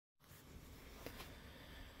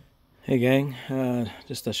Hey gang,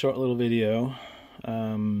 just a short little video.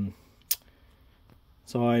 So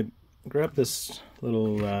I grabbed this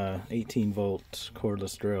little 18 volt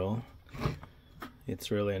cordless drill. It's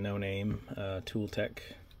really a no-name Tool Tech,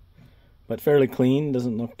 but fairly clean,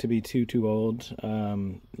 doesn't look to be too old.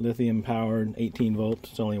 Lithium powered, 18 volt,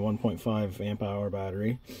 it's only a 1.5 amp hour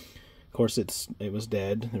battery. Of course it was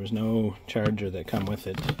dead, there was no charger that come with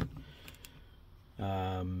it.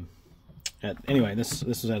 Anyway, this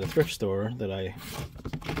was at a thrift store that I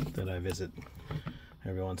visit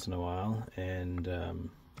every once in a while, and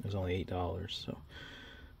it was only $8.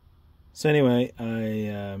 So anyway,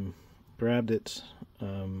 I grabbed it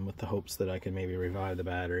with the hopes that I could maybe revive the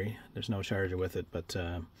battery. There's no charger with it, but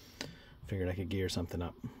figured I could gear something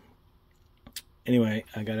up. Anyway,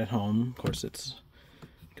 I got it home. Of course, it's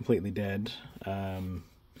completely dead.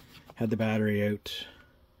 Had the battery out,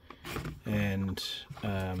 and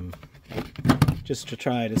just to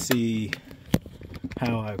try to see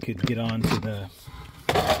how I could get on to the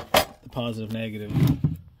positive negative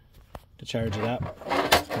to charge it up.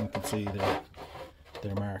 You can see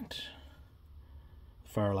they're marked.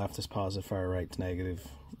 Far left is positive, far right is negative.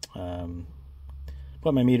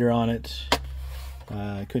 Put my meter on it.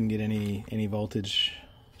 I couldn't get any voltage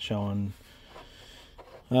showing.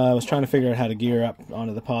 I was trying to figure out how to gear up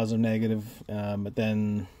onto the positive negative, but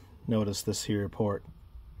then noticed this here port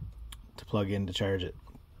to plug in to charge it.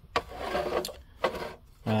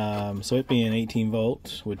 So it being 18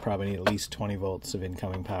 volt would probably need at least 20 volts of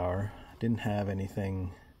incoming power. I didn't have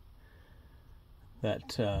anything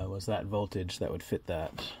that was that voltage that would fit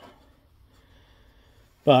that.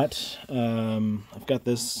 But I've got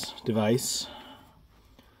this device,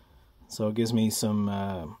 so it gives me some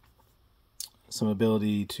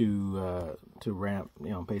ability to ramp,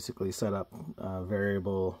 basically set up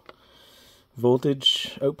variable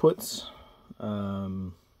voltage outputs,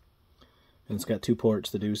 and it's got 2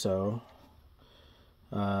 ports to do so,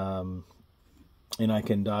 and I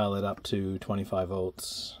can dial it up to 25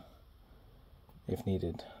 volts if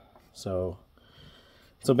needed. So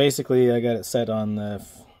basically I got it set on the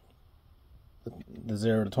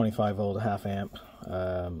 0 to 25 volt, half amp.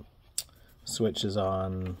 Switch is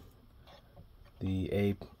on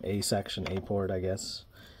the A section, A port, I guess.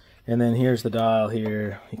 And then here's the dial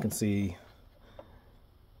here. You can see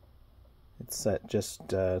it's set just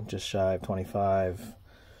shy of 25.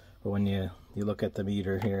 But when you look at the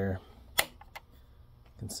meter here, you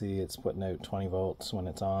can see it's putting out 20 volts when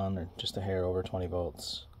it's on, or just a hair over 20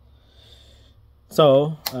 volts.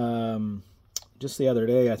 So just the other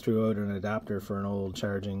day I threw out an adapter for an old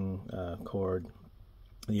charging cord.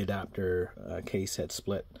 The adapter case had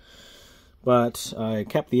split. But I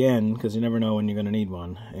kept the end because you never know when you're going to need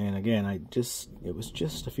one. And again, it was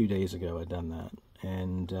just a few days ago I'd done that.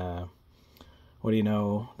 And what do you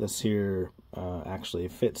know, this here actually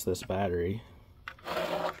fits this battery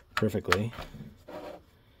perfectly.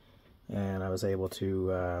 And I was able to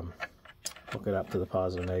hook it up to the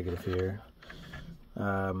positive negative here.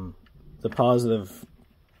 The positive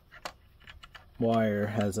wire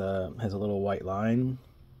has a little white line.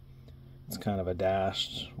 It's kind of a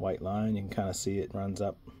dashed white line. You can kind of see it runs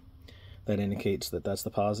up. That indicates that that's the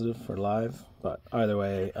positive for live. But either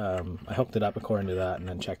way, I hooked it up according to that and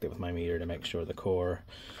then checked it with my meter to make sure the core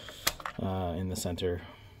in the center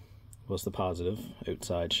was the positive.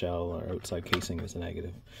 Outside shell or outside casing is the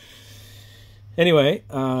negative. Anyway,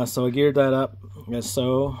 so I geared that up as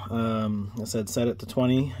so. I said set it to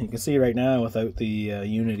 20. You can see right now without the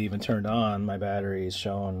unit even turned on, my battery is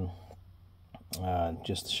showing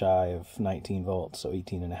just shy of 19 volts, so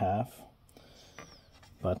 18.5.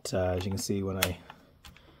 But as you can see, when I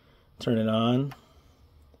turn it on,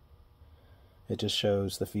 it just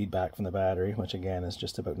shows the feedback from the battery, which again is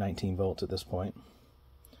just about 19 volts at this point.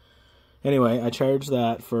 Anyway, I charged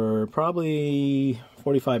that for probably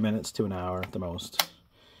 45 minutes to an hour at the most,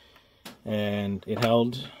 and it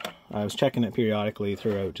held. I was checking it periodically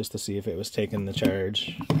throughout just to see if it was taking the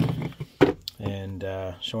charge, and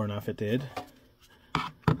sure enough it did.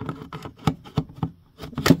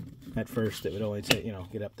 At first it would only take,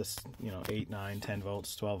 get up to 8, 9, 10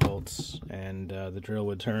 volts, 12 volts, and the drill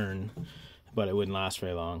would turn, but it wouldn't last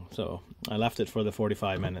very long. So I left it for the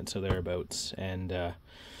 45 minutes or thereabouts, and to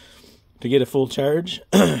get a full charge,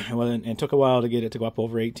 well, it took a while to get it to go up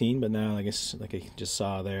over 18, but now I guess, like I just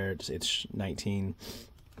saw there, it's 19,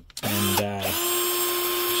 and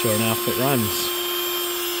sure enough it runs.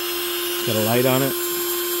 It's got a light on it.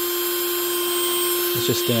 It's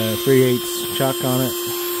just a 3/8 chuck on it.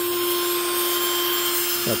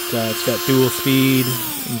 But it's got dual speed,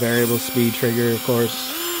 variable speed trigger, of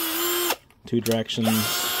course. 2 directions,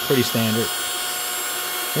 pretty standard.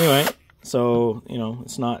 Anyway, so, you know,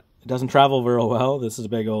 it doesn't travel real well. This is a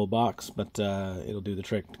big old box, but it'll do the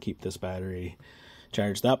trick to keep this battery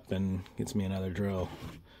charged up and gets me another drill.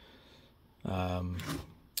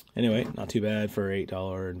 Anyway, not too bad for an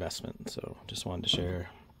 $8 investment, so just wanted to share.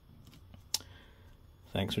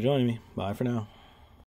 Thanks for joining me. Bye for now.